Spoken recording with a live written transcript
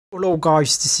Hello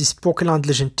guys, this is Pokeland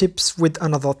Legend Tips with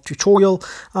another tutorial,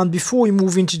 and before we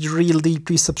move into the real deal,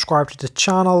 please subscribe to the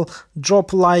channel,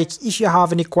 drop a like. If you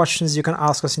have any questions you can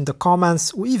ask us in the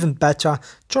comments, or even better,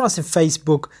 join us on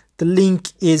Facebook. The link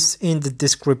is in the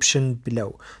description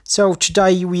below. So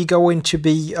today we're going to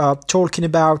be talking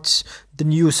about the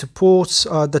new support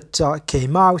that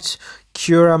came out,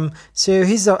 Kuyrem. So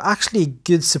he's actually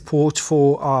good support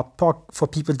for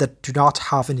people that do not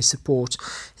have any support.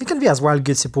 He can be as well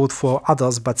good support for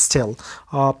others, but still.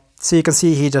 So you can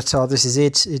see here that this is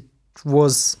it. It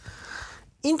was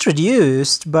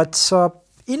introduced, but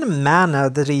in a manner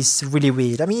that is really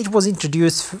weird. I mean, it was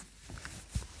introduced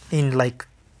in like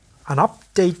an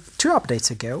update, 2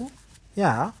 updates ago.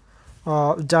 Yeah.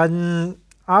 Then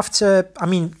after, I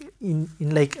mean, in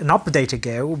like an update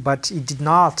ago, but it did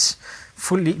not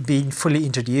fully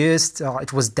introduced.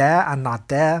 It was there and not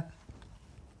there.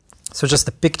 So just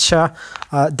a picture.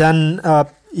 Then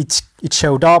it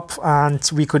showed up and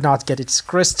we could not get its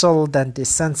crystal. Then they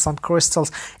sent some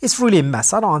crystals. It's really a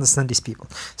mess. I don't understand these people.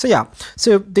 So yeah,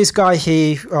 so this guy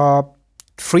here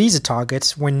frees a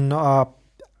target when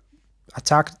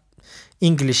attack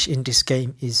English in this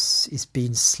game is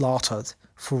being slaughtered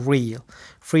for real.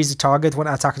 Freeze the target when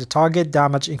attack the target,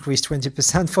 damage increased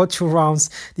 20% for 2 rounds.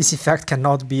 This effect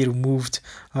cannot be removed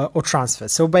or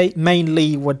transferred. So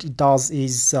mainly what it does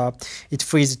is it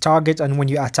freezes the target, and when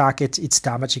you attack it, its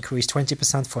damage increased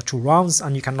 20% for 2 rounds,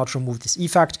 and you cannot remove this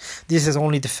effect. This is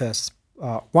only the first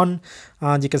one,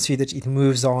 and you can see that it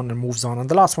moves on and moves on. And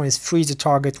the last one is freeze the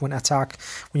target when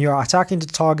you are attacking the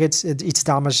target, its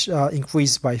damage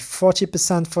increased by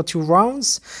 40% for 2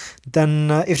 rounds.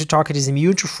 Then if the target is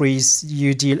immune to freeze,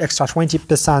 you deal extra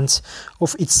 20%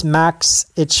 of its max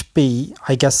HP.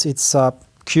 I guess it's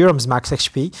Kuyrem's max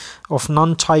HP of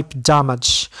non-type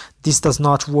damage. This does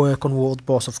not work on world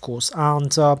boss, of course,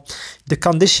 and the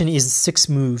condition is 6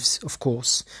 moves. Of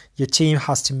course, your team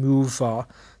has to move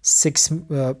 6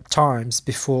 times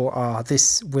before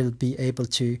this will be able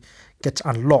to get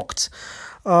unlocked.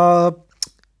 They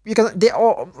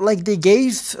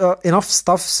gave enough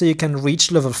stuff so you can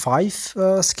reach level 5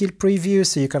 skill preview,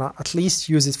 so you can at least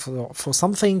use it for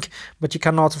something, but you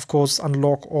cannot of course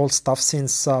unlock all stuff,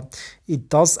 since it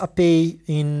does appear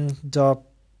in the,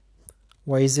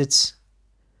 where is it,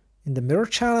 in the mirror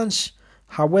challenge.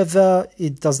 However,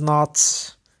 it does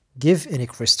not give any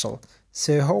crystal.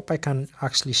 So I hope I can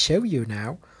actually show you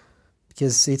now,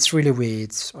 because it's really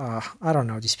weird. I don't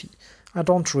know, I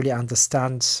don't really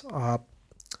understand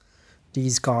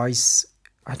these guys.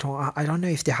 I don't know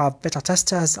if they have beta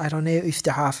testers. I don't know if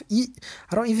they have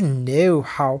I don't even know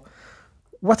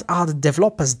what are the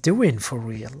developers doing for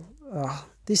real.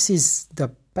 This is the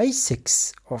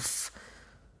basics of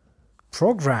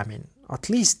programming. At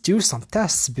least do some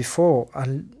tests before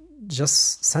and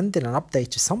just send in an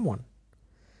update to someone.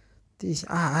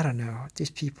 I don't know, these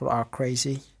people are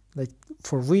crazy, like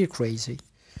for real crazy.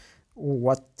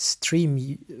 What, stream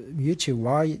YouTube,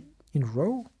 why in a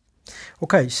row?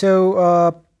 Okay,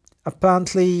 so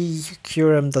apparently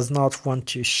Kuyrem does not want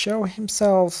to show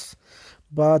himself,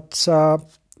 but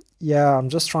yeah, I'm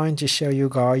just trying to show you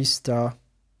guys the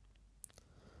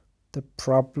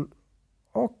problem.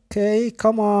 Okay,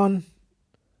 come on,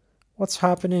 what's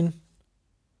happening?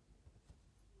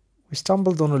 We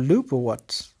stumbled on a loop or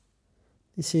what?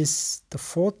 This is the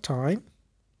 4th time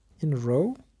in a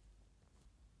row.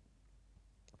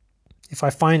 If I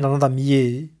find another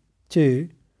Mew too,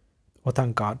 oh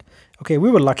thank God. Okay,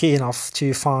 we were lucky enough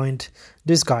to find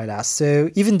this guy last. So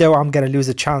even though I'm gonna lose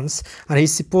a chance, and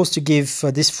he's supposed to give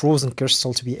this frozen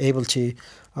crystal to be able to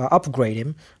upgrade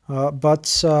him,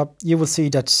 but you will see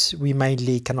that we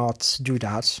mainly cannot do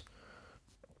that,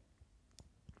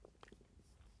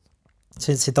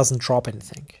 since it doesn't drop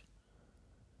anything.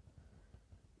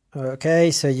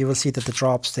 Okay, so you will see that the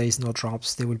drops, there is no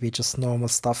drops, there will be just normal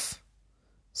stuff.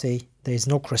 See, there is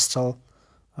no crystal,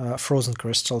 frozen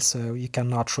crystal, so you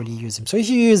cannot really use him. So if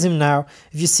you use him now,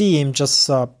 if you see him, just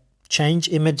change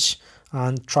image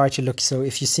and try to look. So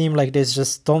if you see him like this,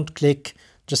 just don't click,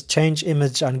 just change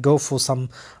image and go for some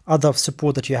other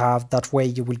support that you have. That way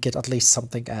you will get at least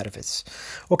something out of it.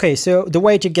 Okay, so the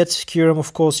way to get Kuyrem,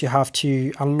 of course, you have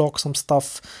to unlock some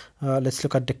stuff. Let's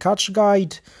look at the catch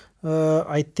guide.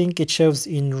 I think it shows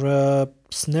in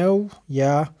snow.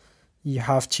 Yeah, you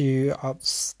have to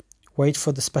wait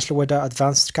for the special weather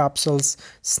advanced capsules,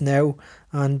 snow,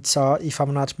 and if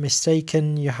I'm not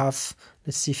mistaken, you have,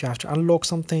 let's see if you have to unlock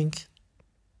something.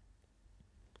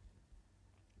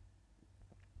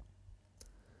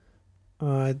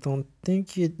 I don't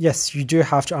think yes, you do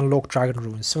have to unlock dragon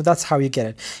runes, so that's how you get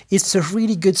it. It's a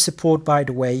really good support, by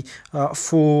the way,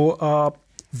 for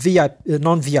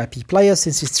non-VIP players,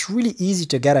 since it's really easy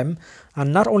to get him.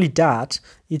 And not only that,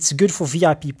 it's good for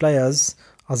VIP players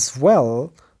as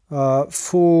well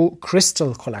for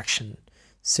Crystal Collection.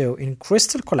 So in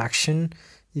Crystal Collection,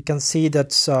 you can see that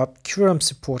Kuyrem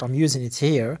support, I'm using it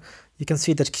here, you can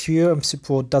see that Kuyrem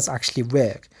support does actually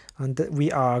work, and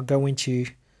we are going to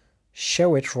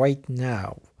show it right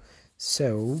now.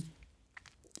 So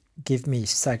give me a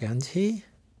second here.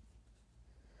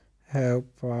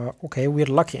 Okay, we're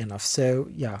lucky enough, so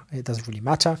yeah, it doesn't really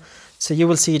matter. So you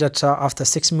will see that after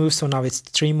 6 moves, so now it's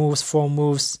 3 moves, 4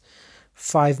 moves,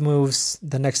 5 moves,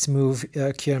 the next move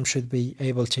Kuyrem should be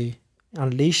able to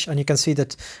unleash, and you can see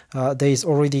that there is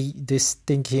already this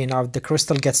thing here. Now the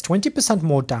crystal gets 20%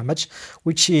 more damage,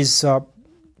 which is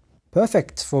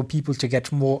perfect for people to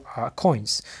get more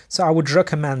coins. So I would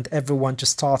recommend everyone to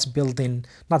start building,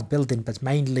 not building, but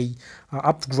mainly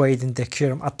upgrading the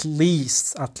Kuyrem at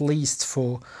least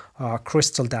for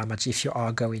crystal damage if you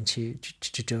are going to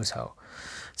do so.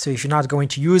 So if you're not going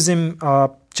to use him,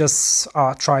 just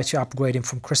try to upgrade him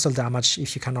from crystal damage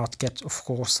if you cannot get, of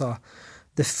course,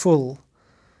 the full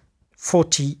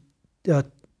 40,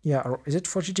 yeah, or is it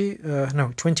 42?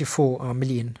 No, 24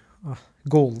 million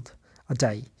gold a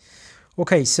day.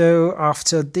 Okay, so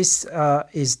after this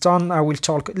is done, I will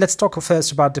talk. Let's talk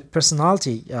first about the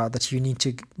personality that you need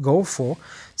to go for.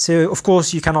 So, of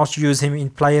course, you cannot use him in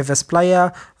player vs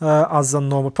player as a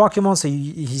normal Pokemon. So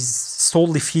he's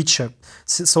solely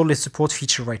support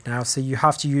feature right now. So you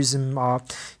have to use him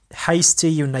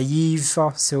hasty or naive.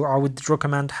 So I would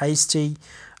recommend hasty.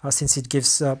 Since it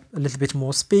gives a little bit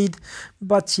more speed,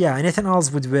 but yeah, anything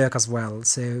else would work as well.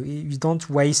 So you don't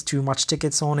waste too much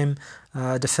tickets on him.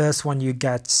 The first one you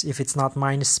get, if it's not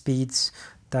minus speed,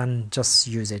 then just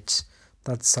use it.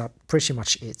 That's pretty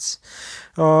much it.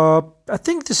 I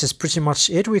think this is pretty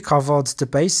much it. We covered the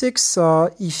basics.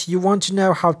 If you want to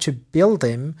know how to build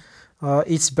him,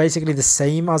 it's basically the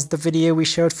same as the video we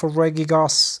showed for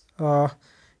Regigas.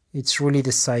 It's really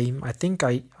the same. I think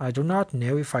I do not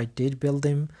know if I did build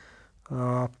him.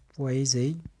 Where is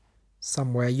he?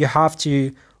 Somewhere. You have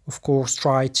to, of course,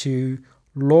 try to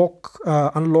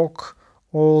unlock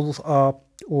all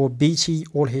or BT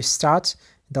all his stats.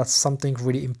 That's something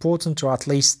really important, or at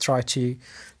least try to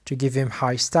give him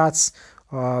high stats.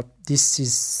 This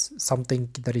is something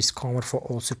that is common for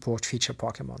all support feature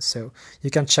Pokemon. So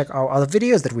you can check our other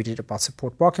videos that we did about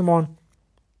support Pokemon,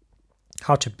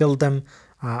 how to build them,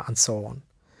 and so on.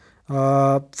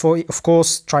 Of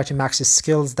course, try to max his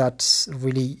skills. That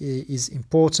really is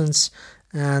important.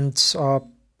 And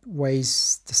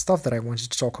ways, the stuff that I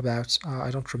wanted to talk about, I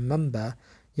don't remember.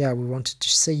 Yeah, we wanted to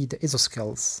see the ISO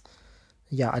skills.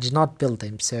 Yeah, I did not build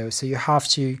him. So you have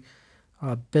to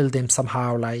build him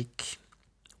somehow. Like,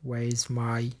 where's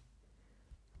my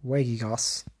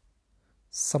Regigas?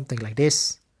 Something like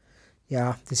this.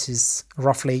 Yeah, this is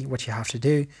roughly what you have to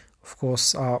do. Of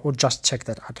course, or just check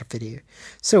that other video.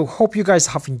 So hope you guys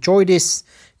have enjoyed this.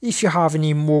 If you have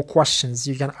any more questions,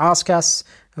 you can ask us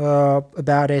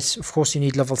about it. Of course, you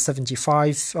need level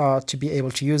 75 to be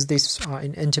able to use this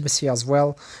in intimacy as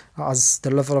well as the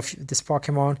level of this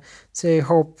Pokemon. So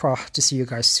hope to see you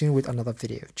guys soon with another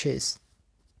video. Cheers.